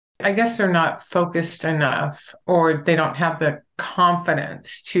I guess they're not focused enough, or they don't have the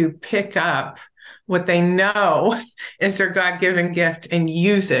confidence to pick up what they know is their God-given gift and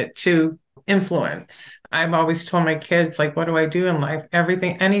use it to influence. I've always told my kids, like, what do I do in life?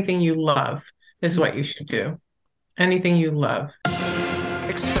 Anything you love is what you should do. Anything you love.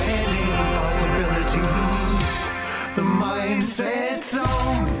 Expanding possibilities, the Mindset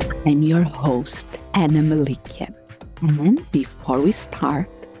Zone. I'm your host, Anna Malikian. And before we start,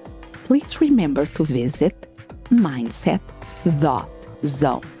 please remember to visit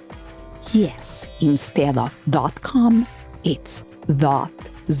mindset.zone. Yes, instead of .com, it's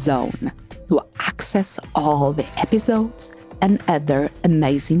 .zone to access all the episodes and other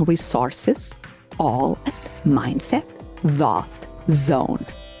amazing resources, all at mindset.zone.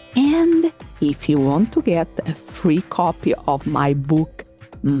 And if you want to get a free copy of my book,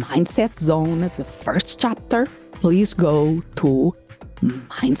 Mindset Zone, the first chapter, please go to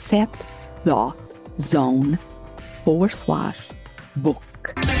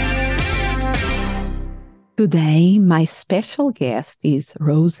mindset.zone/book. Today, my special guest is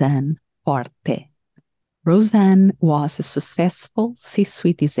Roseanne Forte. Roseanne was a successful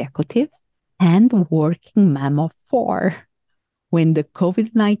C-suite executive and working mom of 4. When the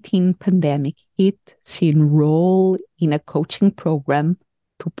COVID-19 pandemic hit, she enrolled in a coaching program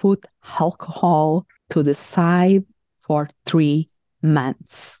to put alcohol to the side for 3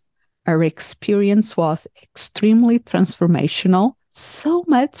 months. Her experience was extremely transformational, so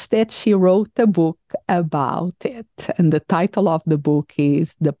much that she wrote a book about it. And the title of the book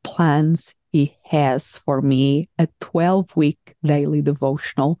is The Plans He Has for Me, a 12-week daily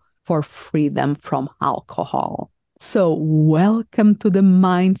devotional for freedom from alcohol. So welcome to the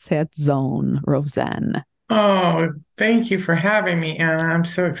Mindset Zone, Roseanne. Oh, thank you for having me, Anna. I'm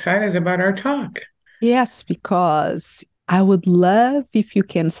so excited about our talk. Yes, because I would love if you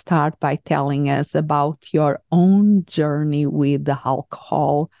can start by telling us about your own journey with the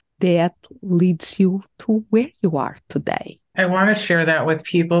alcohol that leads you to where you are today. I want to share that with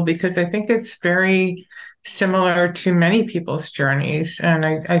people because I think it's very similar to many people's journeys. And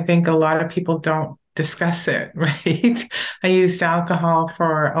I think a lot of people don't discuss it, right? I used alcohol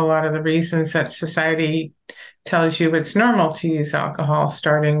for a lot of the reasons that society tells you it's normal to use alcohol,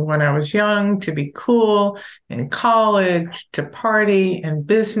 starting when I was young, to be cool, in college, to party, and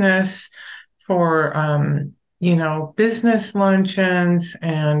business, for, business luncheons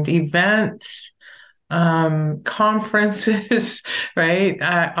and events, conferences, right?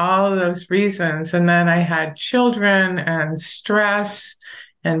 All of those reasons. And then I had children and stress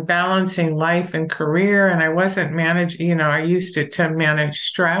and balancing life and career. And I wasn't I used it to manage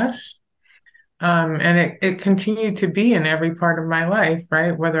stress. And it continued to be in every part of my life,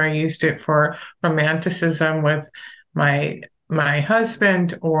 right? Whether I used it for romanticism with my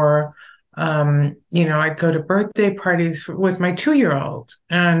husband, or, I'd go to birthday parties with my 2-year-old,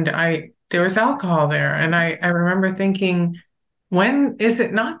 and there was alcohol there. And I remember thinking, when is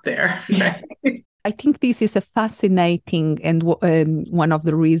it not there? Right? I think this is a fascinating and one of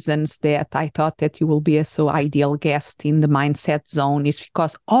the reasons that I thought that you will be a so ideal guest in the Mindset Zone is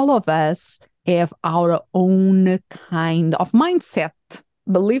because all of us have our own kind of mindset,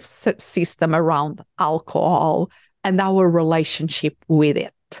 belief system around alcohol and our relationship with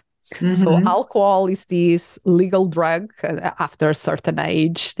it. Mm-hmm. So alcohol is this legal drug after a certain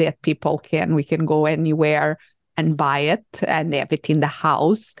age that we can go anywhere and buy it and have it in the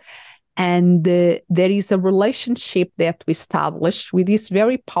house. And there is a relationship that we establish with this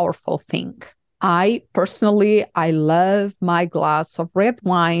very powerful thing. I love my glass of red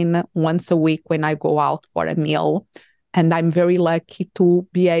wine once a week when I go out for a meal. And I'm very lucky to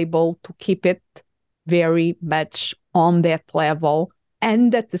be able to keep it very much on that level.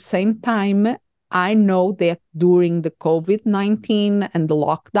 And at the same time, I know that during the COVID-19 and the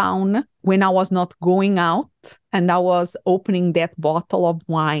lockdown, when I was not going out and I was opening that bottle of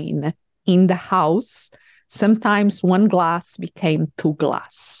wine in the house, sometimes one glass became 2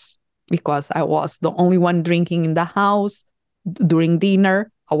 glasses because I was the only one drinking in the house. During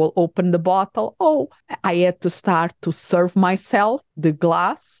dinner, I will open the bottle. Oh, I had to start to serve myself the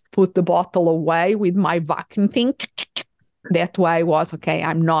glass, put the bottle away with my vacuum thing. That way was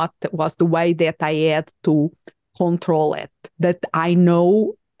the way that I had to control it. That I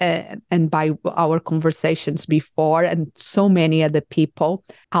know, and by our conversations before and so many other people,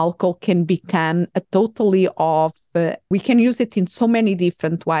 alcohol can become a totally we can use it in so many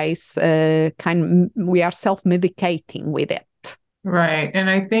different ways. We are self-medicating with it. Right. And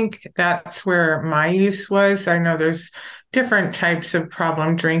I think that's where my use was. I know there's different types of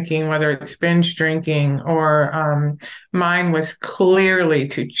problem drinking, whether it's binge drinking or mine was clearly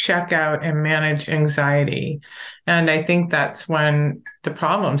to check out and manage anxiety. And I think that's when the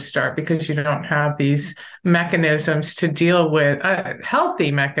problems start, because you don't have these mechanisms to deal with,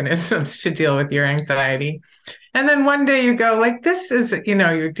 healthy mechanisms to deal with your anxiety. And then one day you go like, this is,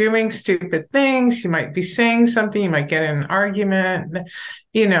 you're doing stupid things. You might be saying something, you might get in an argument.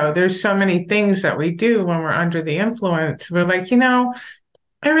 There's so many things that we do when we're under the influence. We're like,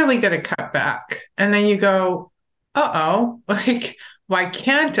 I really got to cut back. And then you go, uh-oh, like, why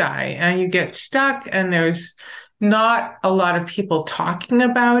can't I? And you get stuck, and there's not a lot of people talking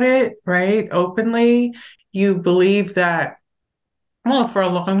about it, right? Openly. You believe that, well, for a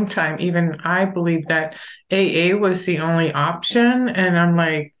long time, even I believed that AA was the only option. And I'm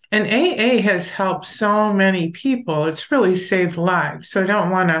like, and AA has helped so many people. It's really saved lives. So I don't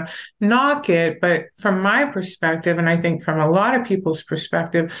want to knock it. But from my perspective, and I think from a lot of people's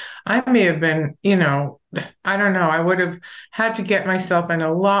perspective, I may have been, I don't know, I would have had to get myself in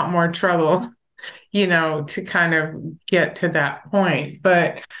a lot more trouble, to kind of get to that point.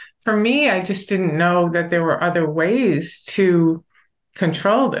 But for me, I just didn't know that there were other ways to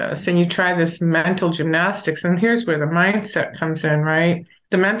control this. And you try this mental gymnastics, and here's where the mindset comes in, right?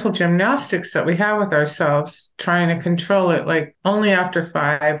 The mental gymnastics that we have with ourselves, trying to control it, like only after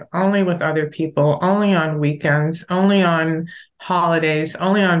 5, only with other people, only on weekends, only on holidays,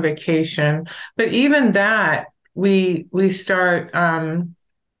 only on vacation. But even that, we start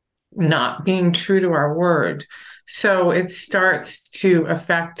not being true to our word. So it starts to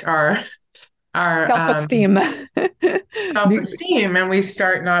affect our self-esteem. Self-esteem, and we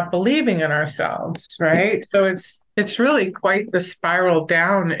start not believing in ourselves, right? So it's really quite the spiral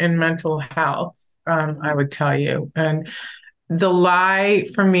down in mental health, I would tell you. And the lie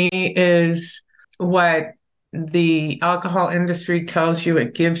for me is what the alcohol industry tells you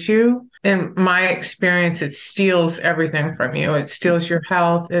it gives you. In my experience, it steals everything from you. It steals your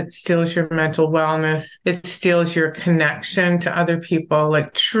health. It steals your mental wellness. It steals your connection to other people,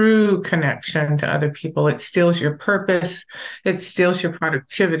 like true connection to other people. It steals your purpose. It steals your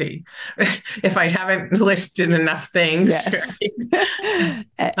productivity. If I haven't listed enough things. Yes.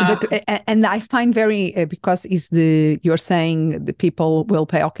 Right? And I find because you're saying the people will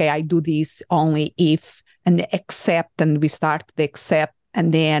pay, okay, I do this only if, and they accept, and we start to accept.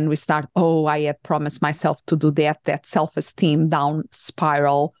 And then we start, I had promised myself to do that self-esteem down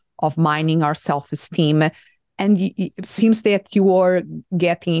spiral of mining our self-esteem. And it seems that you are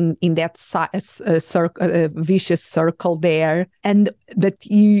getting in that vicious circle there, and that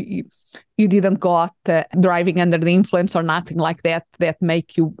you didn't got driving under the influence or nothing like that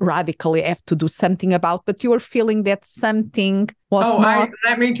make you radically have to do something about, but you were feeling that something was not.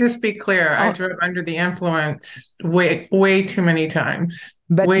 Let me just be clear. I drove under the influence way too many times.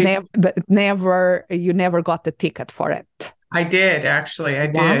 But never, you never got the ticket for it. I did, actually. I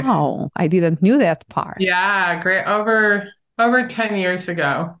did. Wow. I didn't knew that part. Yeah, great. Over 10 years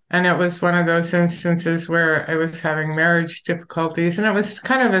ago. And it was one of those instances where I was having marriage difficulties, and it was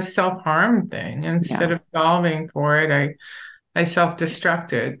kind of a self-harm thing. Instead of solving for it, I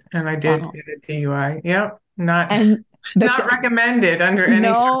self-destructed, and I did get a DUI. Yep. Not recommended under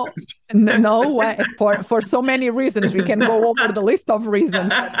any circumstances. No way. For so many reasons. We can go over the list of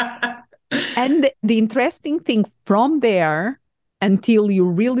reasons. And the interesting thing from there until you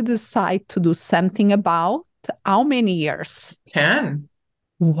really decide to do something about, how many years? 10.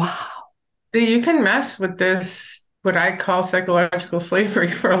 Wow. You can mess with this, what I call psychological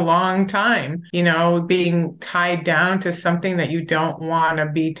slavery, for a long time, being tied down to something that you don't want to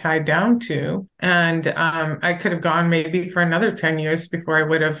be tied down to. And I could have gone maybe for another 10 years before I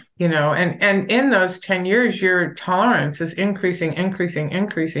would have, and in those 10 years, your tolerance is increasing.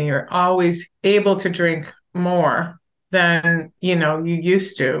 You're always able to drink more than, you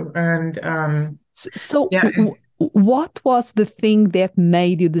used to. And what was the thing that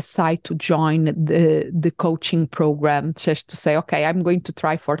made you decide to join the coaching program, just to say, okay, I'm going to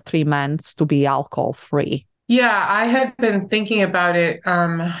try for 3 months to be alcohol free? Yeah, I had been thinking about it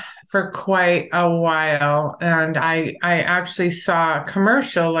for quite a while. And I actually saw a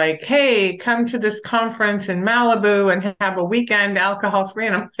commercial like, hey, come to this conference in Malibu and have a weekend alcohol free.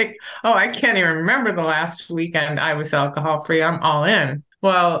 And I'm like, I can't even remember the last weekend I was alcohol free. I'm all in.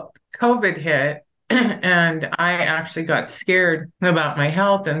 Well, COVID hit, and I actually got scared about my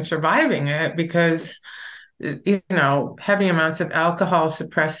health and surviving it, because heavy amounts of alcohol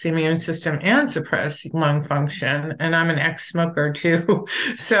suppress the immune system and suppress lung function. And I'm an ex-smoker too.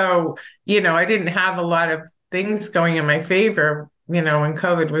 So, I didn't have a lot of things going in my favor, when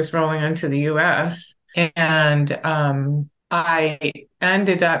COVID was rolling into the US. And I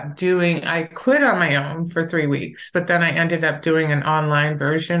I quit on my own for 3 weeks, but then I ended up doing an online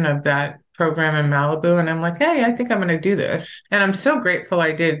version of that program in Malibu. And I'm like, hey, I think I'm going to do this. And I'm so grateful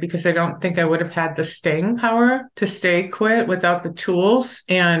I did, because I don't think I would have had the staying power to stay quit without the tools.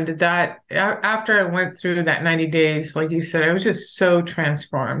 And that after I went through that 90 days, like you said, I was just so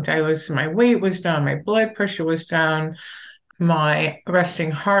transformed. My weight was down, my blood pressure was down, my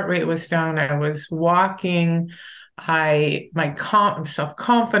resting heart rate was down. I was walking. My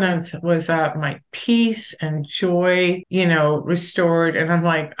self-confidence was up, my peace and joy, restored. And I'm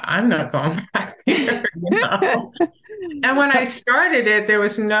like, I'm not going back there. And when I started it, there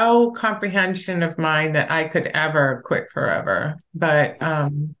was no comprehension of mine that I could ever quit forever. But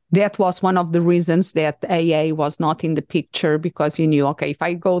that was one of the reasons that AA was not in the picture, because you knew, okay, if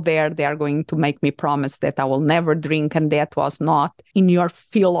I go there, they are going to make me promise that I will never drink. And that was not in your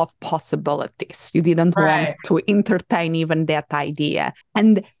field of possibilities. You didn't want to entertain even that idea.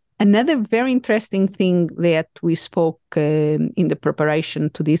 And another very interesting thing that we spoke in the preparation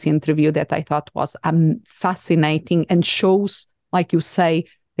to this interview that I thought was fascinating and shows, like you say,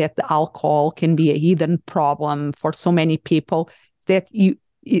 that the alcohol can be a hidden problem for so many people, that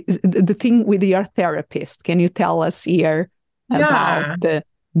the thing with your therapist. Can you tell us here about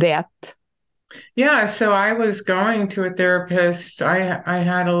that? Yeah, so I was going to a therapist. I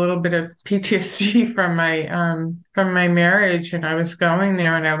had a little bit of PTSD from my marriage, and I was going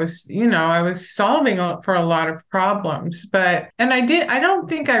there, and I was solving for a lot of problems. And I don't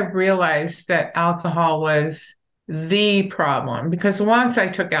think I realized that alcohol was the problem, because once I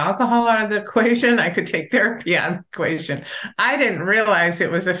took alcohol out of the equation, I could take therapy out of the equation. I didn't realize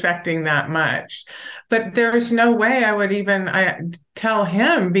it was affecting that much, but there's no way I would even tell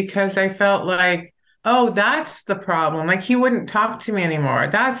him, because I felt like, oh, that's the problem. Like, he wouldn't talk to me anymore.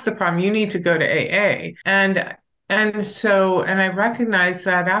 That's the problem. You need to go to AA. And I recognized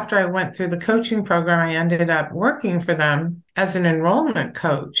that after I went through the coaching program, I ended up working for them as an enrollment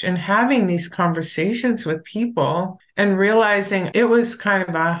coach and having these conversations with people and realizing it was kind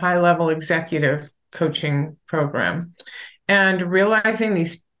of a high-level executive coaching program, and realizing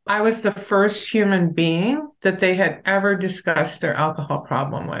I was the first human being that they had ever discussed their alcohol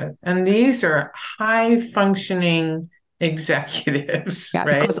problem with. And these are high-functioning executives,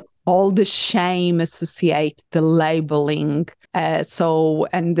 right? Because all the shame associate the labeling.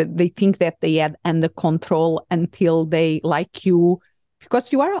 And they think that they had under control until they, like you,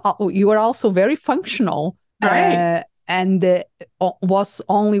 because you are also very functional. Right. And was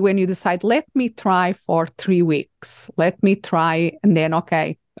only when you decide, let me try for 3 weeks. Let me try. And then,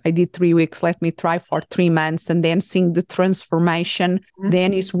 okay, I did 3 weeks. Let me try for 3 months. And then seeing the transformation,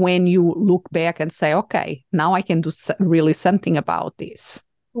 then is when you look back and say, okay, now I can do really something about this.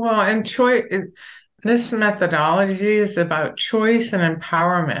 Well, and this methodology is about choice and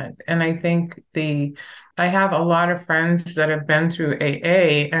empowerment. And I think I have a lot of friends that have been through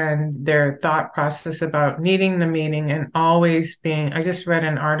AA, and their thought process about needing the meeting and always I just read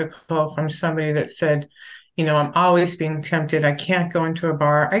an article from somebody that said, I'm always being tempted. I can't go into a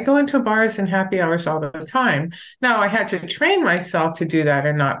bar. I go into bars and happy hours all the time. Now, I had to train myself to do that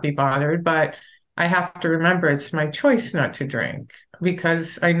and not be bothered, but I have to remember it's my choice not to drink,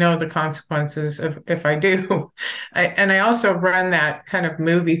 because I know the consequences of if I do. I also run that kind of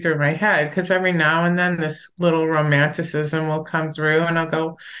movie through my head, because every now and then this little romanticism will come through, and I'll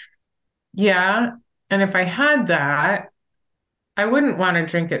go, yeah. And if I had that, I wouldn't want to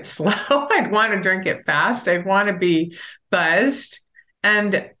drink it slow. I'd want to drink it fast. I'd want to be buzzed.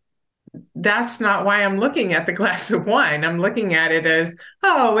 And that's not why I'm looking at the glass of wine. I'm looking at it as,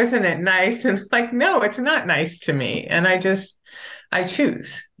 oh, isn't it nice? And like, no, it's not nice to me. And I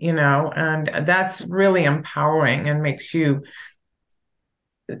choose, and that's really empowering and makes you,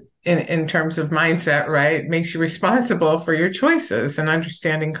 in terms of mindset, right, makes you responsible for your choices and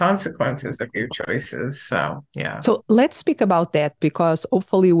understanding consequences of your choices. So, yeah. So let's speak about that, because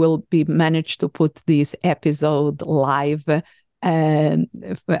hopefully we'll manage to put this episode live around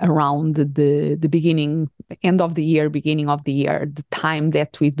the end of the year, beginning of the year, the time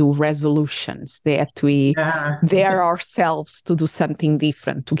that we do resolutions, that we dare ourselves to do something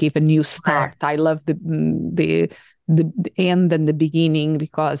different, to give a new start. Right. I love the end and the beginning,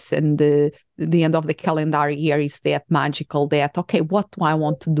 because in the end of the calendar year is that magical, that, okay, what do I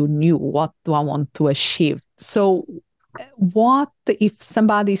want to do new? What do I want to achieve? So what if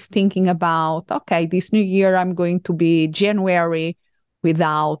somebody's thinking about, okay, this new year I'm going to be January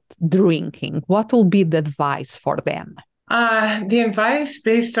without drinking? What will be the advice for them? The advice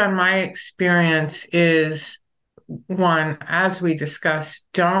based on my experience is, one, as we discussed,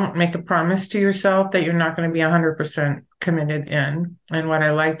 don't make a promise to yourself that you're not going to be 100% committed in. And what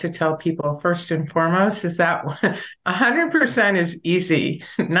I like to tell people first and foremost is that 100% is easy.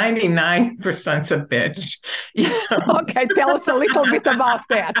 99% is a bitch. You know? Okay, tell us a little bit about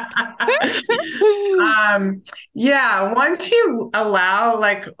that. Yeah, once you allow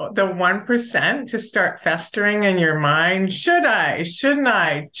like the 1% to start festering in your mind, should I, shouldn't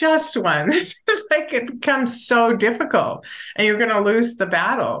I, just one, it's just like it becomes so difficult and you're going to lose the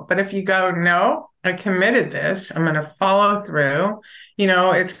battle. But if you go, no, I committed this, I'm going to follow through, you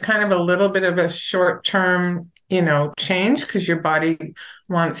know, it's kind of a little bit of a short-term, you know, change because your body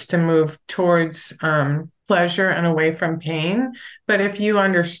wants to move towards pleasure and away from pain. But if you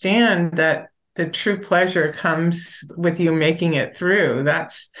understand that the true pleasure comes with you making it through,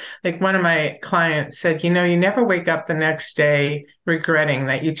 that's like one of my clients said, you know, you never wake up the next day regretting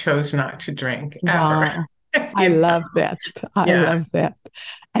that you chose not to drink ever. Wow. I love that. I Yeah. love that.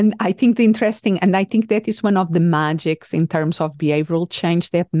 And I think and I think that is one of the magics in terms of behavioral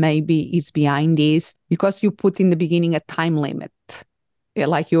change that maybe is behind this, because you put in the beginning a time limit.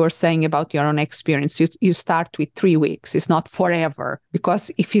 Like you were saying about your own experience, you start with 3 weeks. It's not forever,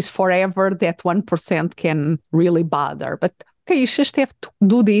 because if it's forever, that 1% can really bother. But okay, you just have to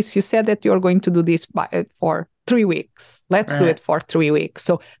do this. You said that you're going to do this for 3 weeks. Let's do it for 3 weeks.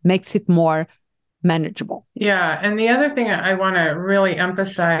 So makes it more manageable. Yeah. And the other thing I want to really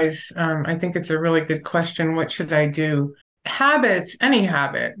emphasize, I think it's a really good question. What should I do? Habits, any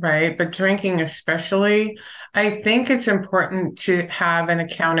habit, right? But drinking especially, I think it's important to have an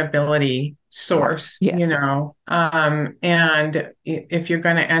accountability source, Yes. you know, and if you're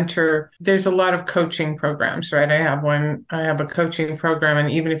going to enter, there's a lot of coaching programs, right? I have a coaching program,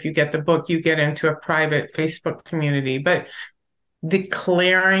 and even if you get the book, you get into a private Facebook community, but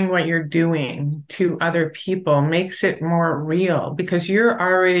declaring what you're doing to other people makes it more real, because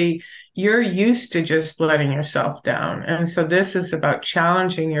you're used to just letting yourself down. And so this is about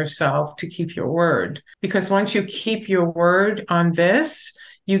challenging yourself to keep your word, because once you keep your word on this,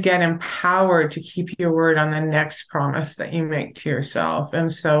 you get empowered to keep your word on the next promise that you make to yourself.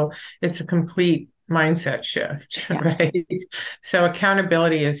 And so it's a complete mindset shift, right? So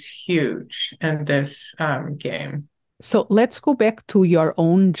accountability is huge in this game. So let's go back to your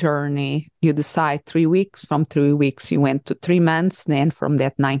own journey. You decide 3 weeks. From 3 weeks, you went to 3 months. Then from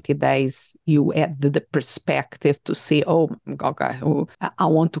that 90 days, you had the perspective to see, oh, okay, I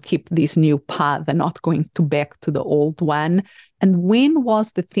want to keep this new path and not going back to the old one. And when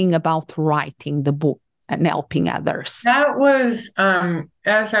was the thing about writing the book and helping others? That was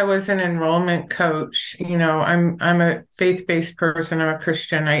as I was an enrollment coach. You know, I'm a faith-based person. I'm a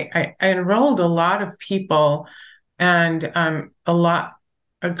Christian. I enrolled a lot of people. And a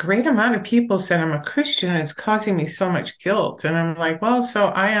great amount of people said, I'm a Christian, it's causing me so much guilt. And I'm like, well, so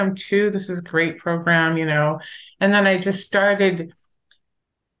I am too. This is a great program, you know. And then I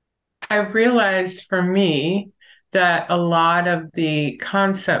realized for me that a lot of the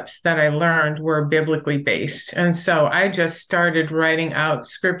concepts that I learned were biblically based. And so I just started writing out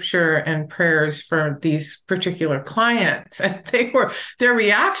scripture and prayers for these particular clients. And their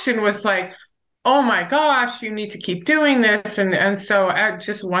reaction was like, oh my gosh, you need to keep doing this. And so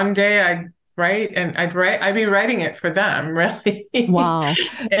just one day I'd be writing it for them, really. Wow.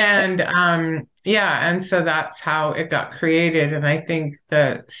 And and so that's how it got created. And I think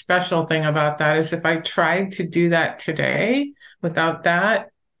the special thing about that is if I tried to do that today without that,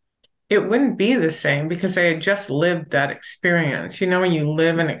 it wouldn't be the same, because I had just lived that experience. You know, when you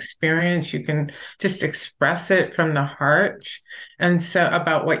live an experience, you can just express it from the heart. And so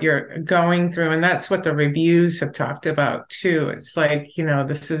about what you're going through. And that's what the reviews have talked about too. It's like, you know,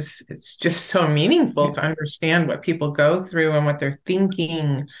 it's just so meaningful to understand what people go through and what they're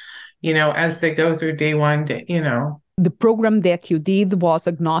thinking, you know, as they go through day one, you know. The program that you did was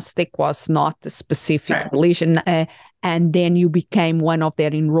agnostic, was not a specific religion. And then you became one of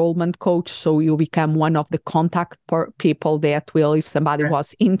their enrollment coach. So you become one of the contact people that will, if somebody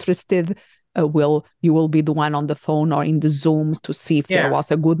was interested, you will be the one on the phone or in the Zoom to see if there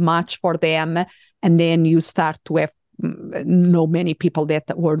was a good match for them. And then you start to know many people that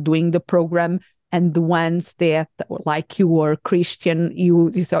were doing the program. And the ones that, like you were Christian, you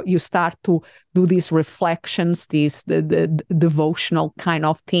start to do these reflections, the devotional kind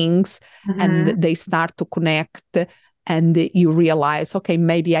of things, and they start to connect, and you realize, okay,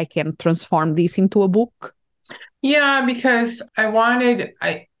 maybe I can transform this into a book. Yeah, because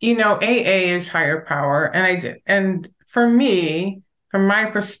AA is higher power, and for me, from my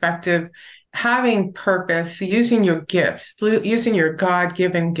perspective, having purpose, using your gifts, using your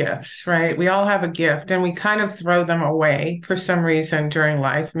God-given gifts, right? We all have a gift and we kind of throw them away for some reason during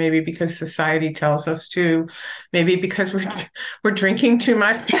life, maybe because society tells us to, maybe because we're drinking too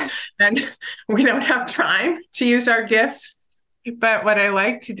much and we don't have time to use our gifts. But what I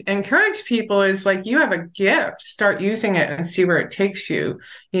like to encourage people is like, you have a gift, start using it and see where it takes you.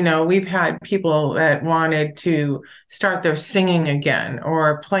 You know, we've had people that wanted to start their singing again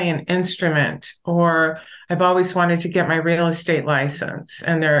or play an instrument, or I've always wanted to get my real estate license,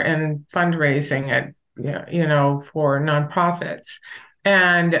 and they're in fundraising at, for nonprofits.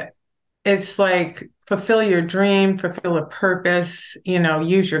 And it's like, fulfill your dream, fulfill a purpose,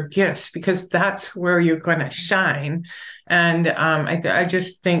 use your gifts, because that's where you're going to shine. And I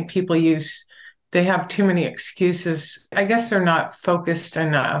just think they have too many excuses. I guess they're not focused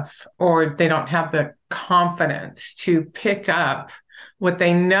enough, or they don't have the confidence to pick up what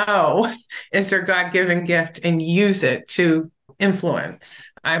they know is their God-given gift and use it to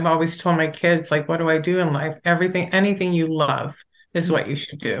influence. I've always told my kids, like, what do I do in life? Anything you love is what you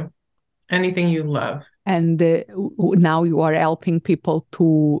should do. Anything you love. And now you are helping people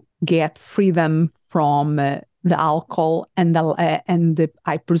to get freedom from the alcohol and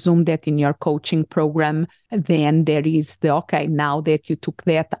I presume that in your coaching program, then there is now that you took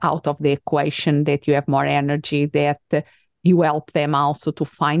that out of the equation, that you have more energy, that you help them also to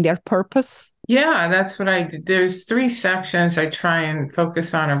find their purpose. Yeah, that's what I did. There's 3 sections I try and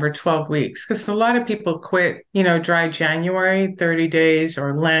focus on over 12 weeks, because a lot of people quit, dry January, 30 days,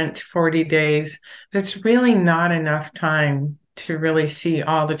 or Lent, 40 days. But it's really not enough time to really see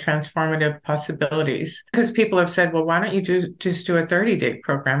all the transformative possibilities. Because people have said, well, why don't you just do a 30-day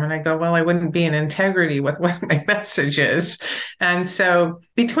program? And I go, well, I wouldn't be in integrity with what my message is. And so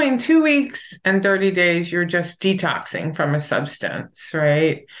between 2 weeks and 30 days, you're just detoxing from a substance,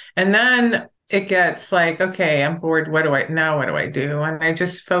 right? And then it gets like, okay, I'm bored. What do I do? And I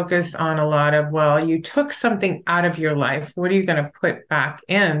just focus on a lot of, well, you took something out of your life. What are you going to put back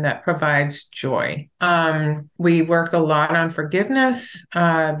in that provides joy? We work a lot on forgiveness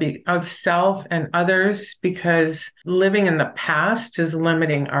of self and others, because living in the past is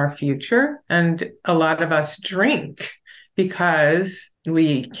limiting our future. And a lot of us drink because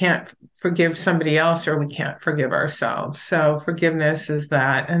we can't forgive somebody else, or we can't forgive ourselves. So forgiveness is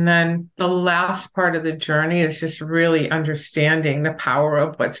that. And then the last part of the journey is just really understanding the power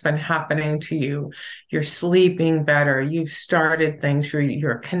of what's been happening to you. You're sleeping better. You've started things.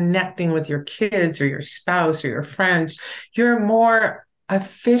 You're connecting with your kids or your spouse or your friends. You're more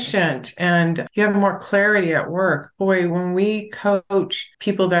efficient and you have more clarity at work. Boy, when we coach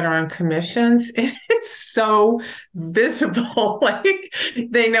people that are on commissions, it's so visible. Like,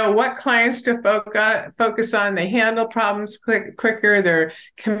 they know what clients to focus on. They handle problems quicker. Their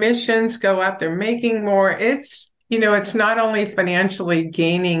commissions go up. They're making more. It's not only financially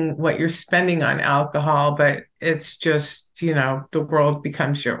gaining what you're spending on alcohol, but it's just, the world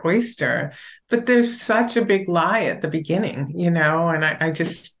becomes your oyster. But there's such a big lie at the beginning, and I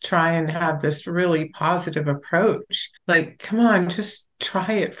just try and have this really positive approach. Like, come on, just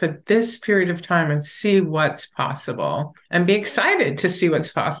try it for this period of time and see what's possible, and be excited to see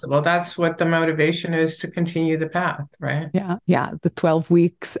what's possible. That's what the motivation is to continue the path, right? Yeah, the 12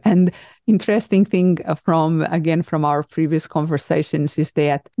 weeks. And interesting thing from our previous conversations is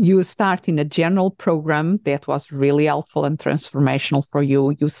that you start in a general program that was really helpful and transformational for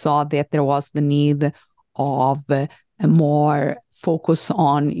you. You saw that there was the need of a more focus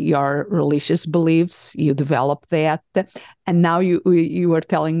on your religious beliefs. You developed that. And now you were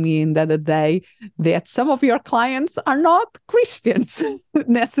telling me the other day that some of your clients are not Christians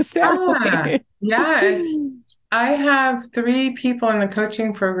necessarily. Yeah, I have 3 people in the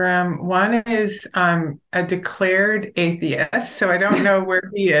coaching program. One is a declared atheist, so I don't know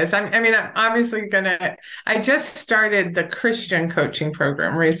where he is. I'm obviously I just started the Christian coaching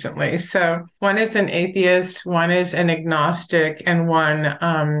program recently. So one is an atheist, one is an agnostic, and one,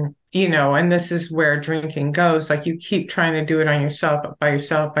 and this is where drinking goes. Like, you keep trying to do it on yourself, by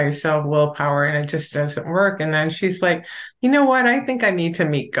yourself, willpower, and it just doesn't work. And then she's like, you know what? I think I need to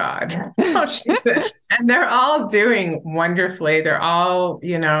meet God. And they're all doing wonderfully. They're all,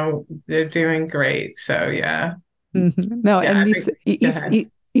 they're doing great. So, yeah. Mm-hmm. No, yeah, and this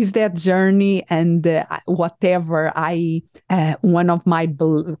is that journey. And whatever one of my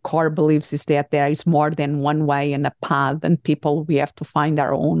core beliefs is that there is more than one way and a path, and we have to find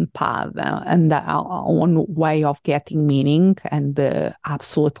our own path and our own way of getting meaning. And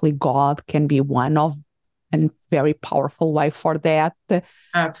absolutely, God can be one of a very powerful way for that.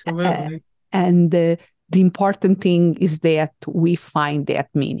 Absolutely. And the important thing is that we find that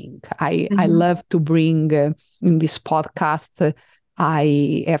meaning. I love to bring in this podcast,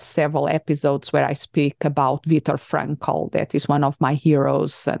 I have several episodes where I speak about Viktor Frankl. That is one of my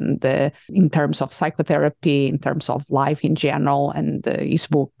heroes, and in terms of psychotherapy, in terms of life in general, and his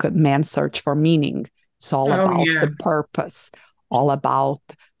book, Man's Search for Meaning. It's all about the purpose, all about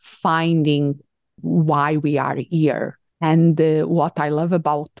finding why we are here. And what I love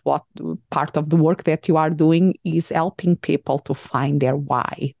about what part of the work that you are doing is helping people to find their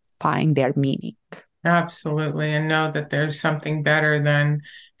why, find their meaning. Absolutely. And know that there's something better than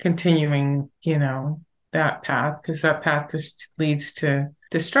continuing, that path, because that path just leads to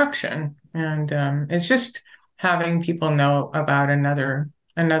destruction. And it's just having people know about another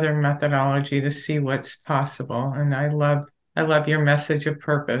methodology to see what's possible. And I love your message of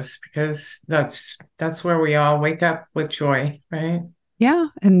purpose, because that's where we all wake up with joy, right? Yeah.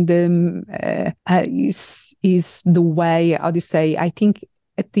 And is the way, how do you say, I think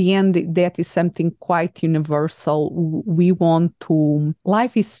at the end, that is something quite universal. We want to,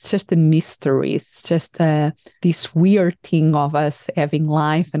 life is just a mystery. It's just this weird thing of us having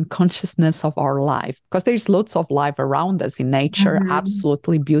life and consciousness of our life. Because there's lots of life around us in nature,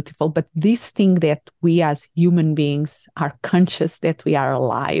 absolutely beautiful. But this thing that we as human beings are conscious that we are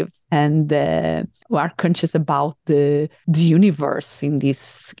alive, and we are conscious about the universe in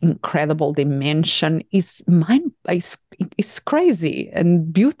this incredible dimension is crazy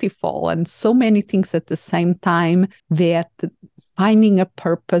and beautiful, and so many things at the same time, that finding a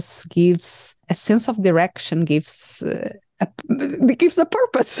purpose gives a sense of direction, gives a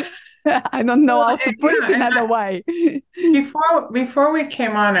purpose. I don't know how to put it another way. Before we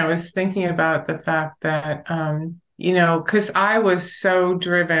came on, I was thinking about the fact that because I was so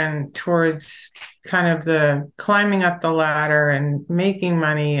driven towards kind of the climbing up the ladder and making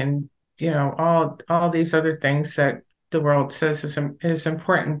money and, all these other things that the world says is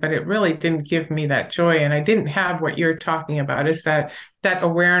important, but it really didn't give me that joy. And I didn't have what you're talking about, is that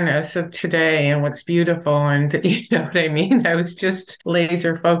awareness of today and what's beautiful. And you know what I mean? I was just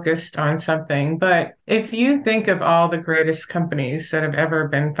laser focused on something. But if you think of all the greatest companies that have ever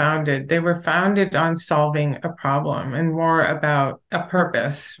been founded, they were founded on solving a problem and more about a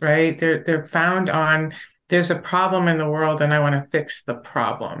purpose, right? They're found on, there's a problem in the world and I want to fix the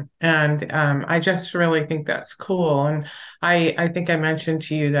problem. And I just really think that's cool. And I think I mentioned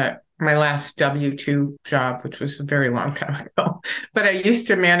to you that my last W-2 job, which was a very long time ago, but I used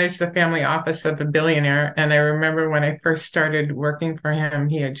to manage the family office of a billionaire. And I remember when I first started working for him,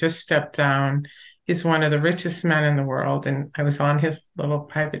 he had just stepped down. He's one of the richest men in the world. And I was on his little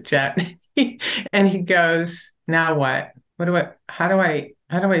private jet and he goes, now what? How do I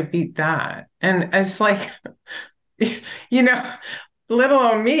beat that? And it's like, little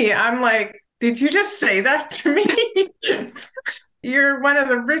old me, I'm like, did you just say that to me? You're one of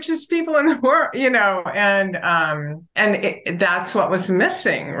the richest people in the world, and that's what was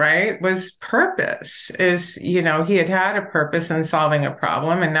missing, right? Was purpose. He had a purpose in solving a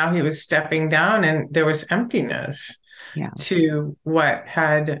problem, and now he was stepping down and there was emptiness to what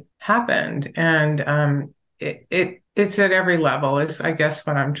had happened. And it's at every level, is I guess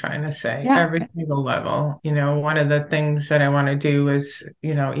what I'm trying to say. Yeah. Every single level. One of the things that I want to do is,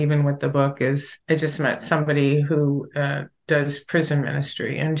 even with the book, is I just met somebody who does prison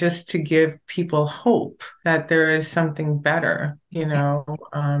ministry, and just to give people hope that there is something better,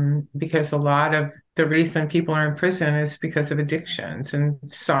 because a lot of the reason people are in prison is because of addictions and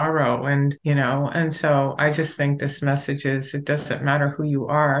sorrow, and so I just think this message is, it doesn't matter who you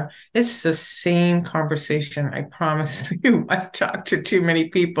are. It's the same conversation. I promise you, I've talked to too many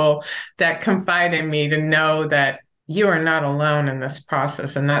people that confide in me to know that you are not alone in this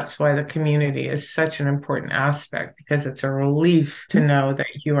process. And that's why the community is such an important aspect, because it's a relief to know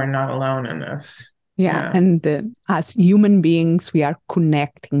that you are not alone in this. Yeah. And as human beings, we are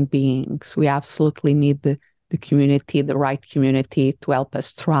connecting beings. We absolutely need the community, the right community, to help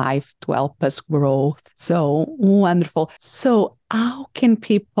us thrive, to help us grow. So wonderful. So how can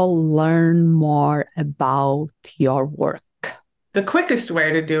people learn more about your work? The quickest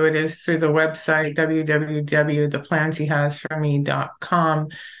way to do it is through the website, www.theplansehehasforme.com.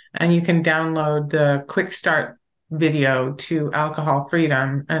 And you can download the quick start video to alcohol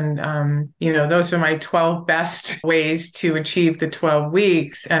freedom. And, those are my 12 best ways to achieve the 12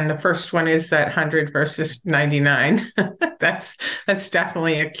 weeks. And the first one is that 100 versus 99. That's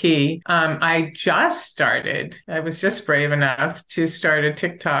definitely a key. I was just brave enough to start a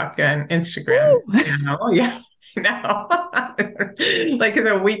TikTok and Instagram channel. Yeah. now. Like it's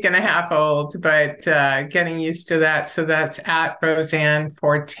a week and a half old, but getting used to that. So that's at Roseanne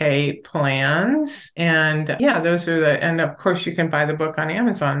Forte Plans. And yeah, those are and of course you can buy the book on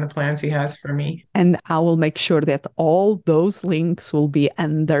Amazon, the plans he has for me. And I will make sure that all those links will be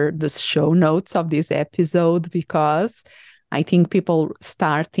under the show notes of this episode, because I think people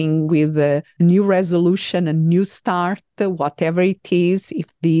starting with a new resolution, a new start, whatever it is, if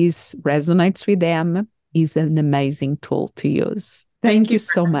this resonates with them, is an amazing tool to use. Thank you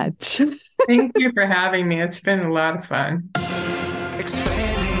so much. Thank you for having me. It's been a lot of fun.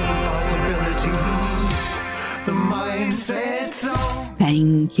 Expanding possibilities. The Mindset Zone.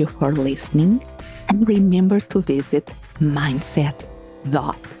 Thank you for listening. And remember to visit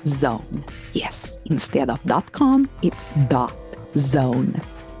mindset.zone. Yes, instead of .com, it's .zone.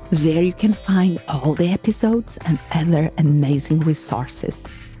 There you can find all the episodes and other amazing resources,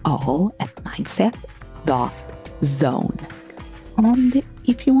 all at mindset.zone. And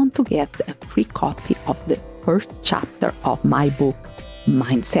if you want to get a free copy of the first chapter of my book,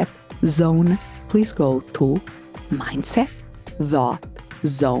 Mindset Zone, please go to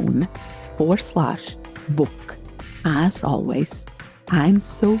mindset.zone/book. As always, I'm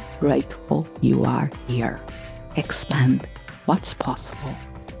so grateful you are here. Expand what's possible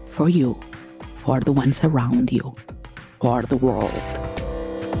for you, for the ones around you, for the world.